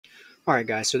All right,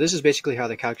 guys, so this is basically how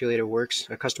the calculator works.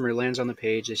 A customer lands on the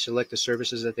page, they select the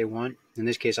services that they want. In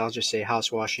this case, I'll just say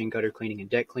house washing, gutter cleaning, and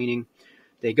deck cleaning.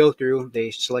 They go through,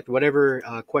 they select whatever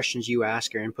questions you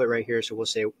ask or input right here. So we'll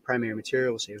say primary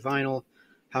material, we'll say vinyl.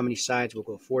 How many sides? We'll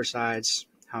go 4 sides.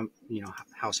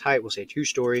 House height, we'll say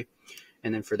 2-story.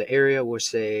 And then for the area, we'll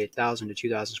say 1,000 to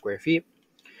 2,000 square feet.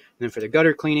 And then for the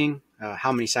gutter cleaning,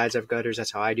 how many sides have gutters?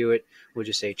 That's how I do it. We'll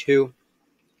just say 2.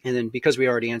 And then because we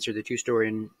already answered the 2-story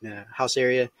and house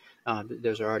area,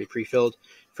 those are already pre-filled.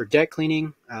 For deck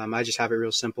cleaning, I just have it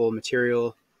real simple.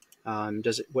 Material,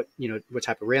 what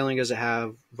type of railing does it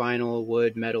have? Vinyl,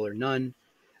 wood, metal, or none.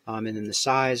 And then the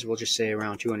size, we'll just say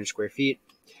around 200 square feet.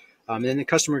 And then the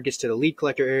customer gets to the lead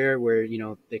collector area where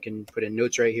they can put in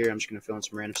notes right here. I'm just going to fill in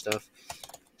some random stuff.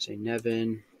 Say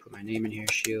Nevin, put my name in here.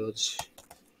 Shields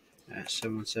at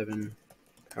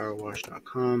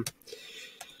 717powerwash.com.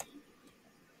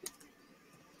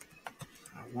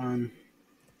 One,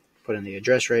 put in the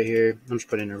address right here. I'm just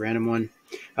putting in a random one.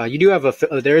 You do have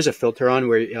there is a filter on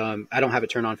where I don't have it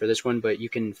turned on for this one, but you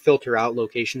can filter out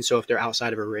locations. So if they're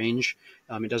outside of a range,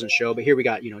 it doesn't show. But here we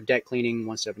got deck cleaning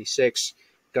 176,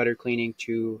 gutter cleaning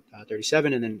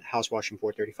 237, and then house washing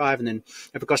 435. And then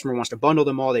if a customer wants to bundle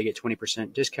them all, they get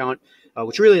 20% discount,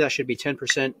 which really that should be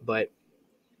 10%, but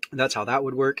that's how that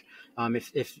would work.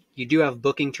 If you do have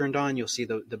booking turned on, you'll see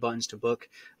the buttons to book.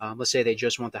 Let's say they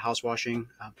just want the house washing.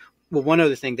 Well, one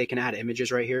other thing, they can add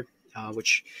images right here,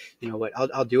 which,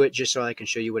 I'll do it just so I can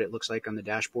show you what it looks like on the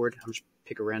dashboard. I'm just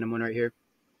pick a random one right here.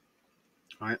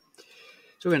 All right.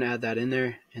 So we're going to add that in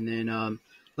there. And then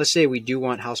let's say we do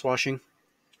want house washing.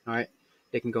 All right.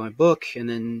 They can go and book and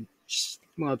then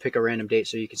pick a random date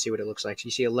so you can see what it looks like. So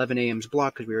you see 11 a.m. is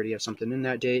blocked because we already have something in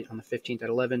that date on the 15th at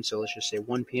 11. So let's just say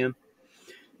 1 p.m.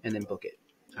 and then book it.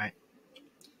 All right,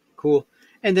 cool.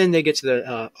 And then they get to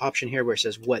the option here where it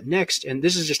says what next. And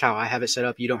this is just how I have it set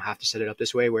up. You don't have to set it up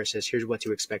this way where it says here's what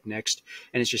to expect next.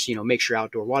 And it's just, make sure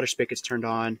outdoor water spigot's turned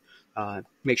on,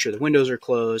 make sure the windows are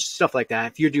closed, stuff like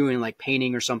that. If you're doing like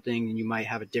painting or something, then you might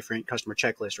have a different customer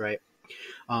checklist, right?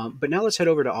 But now let's head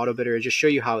over to Autobidder and just show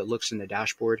you how it looks in the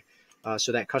dashboard.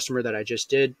 So that customer that I just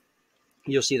did,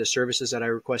 you'll see the services that I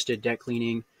requested: deck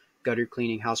cleaning, gutter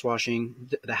cleaning, house washing.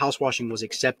 The house washing was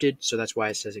accepted, so that's why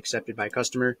it says accepted by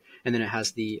customer. And then it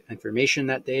has the information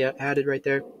that they added right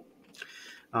there.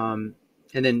 And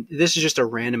then this is just a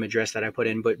random address that I put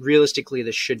in, but realistically,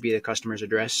 this should be the customer's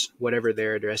address, whatever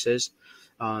their address is.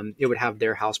 It would have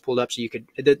their house pulled up, so you could.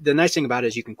 The nice thing about it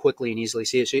is you can quickly and easily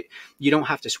see it. So you don't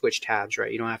have to switch tabs,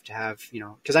 right? You don't have to have,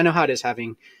 because I know how it is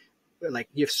having. Like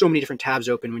you have so many different tabs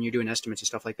open when you're doing estimates and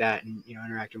stuff like that, and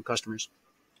interacting with customers.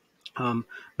 But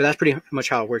that's pretty much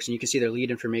how it works. And you can see their lead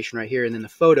information right here, and then the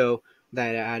photo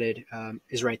that I added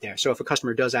is right there. So if a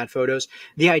customer does add photos,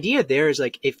 the idea there is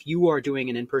like if you are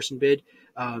doing an in-person bid,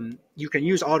 you can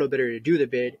use Autobidder to do the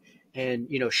bid and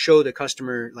show the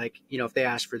customer if they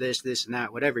ask for this, and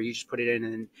that, whatever, you just put it in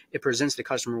and it presents the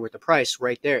customer with the price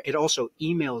right there. It also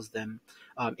emails them.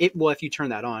 If you turn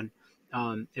that on.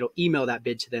 It'll email that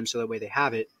bid to them so that way they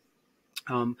have it.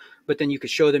 But then you could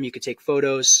show them, you could take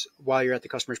photos while you're at the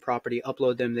customer's property,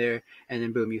 upload them there, and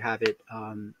then boom, you have it,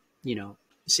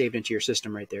 saved into your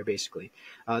system right there, basically.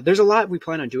 There's a lot we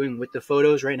plan on doing with the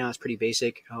photos. Right now it's pretty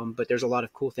basic, but there's a lot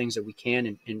of cool things that we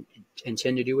can and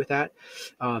intend to do with that.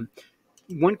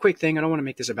 One quick thing, I don't want to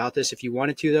make this about this. If you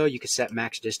wanted to, though, you could set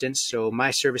max distance. So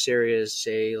my service area is,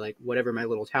 say, like whatever my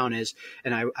little town is,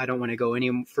 and I don't want to go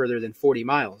any further than 40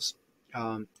 miles.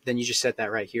 Then you just set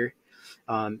that right here.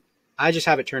 I just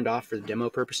have it turned off for the demo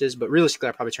purposes, but realistically,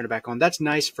 I'll probably turn it back on. That's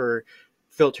nice for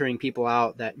filtering people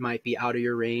out that might be out of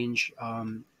your range,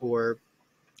 or,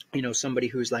 somebody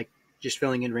who's like just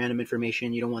filling in random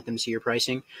information. You don't want them to see your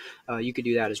pricing. You could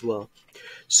do that as well.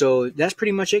 So that's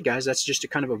pretty much it, guys. That's just a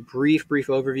kind of a brief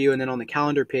overview. And then on the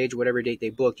calendar page, whatever date they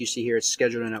booked, you see here it's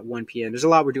scheduled in at 1 p.m. There's a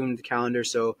lot we're doing with the calendar,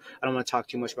 so I don't want to talk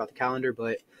too much about the calendar,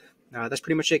 but that's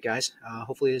pretty much it, guys.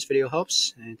 Hopefully this video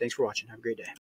helps, and thanks for watching. Have a great day.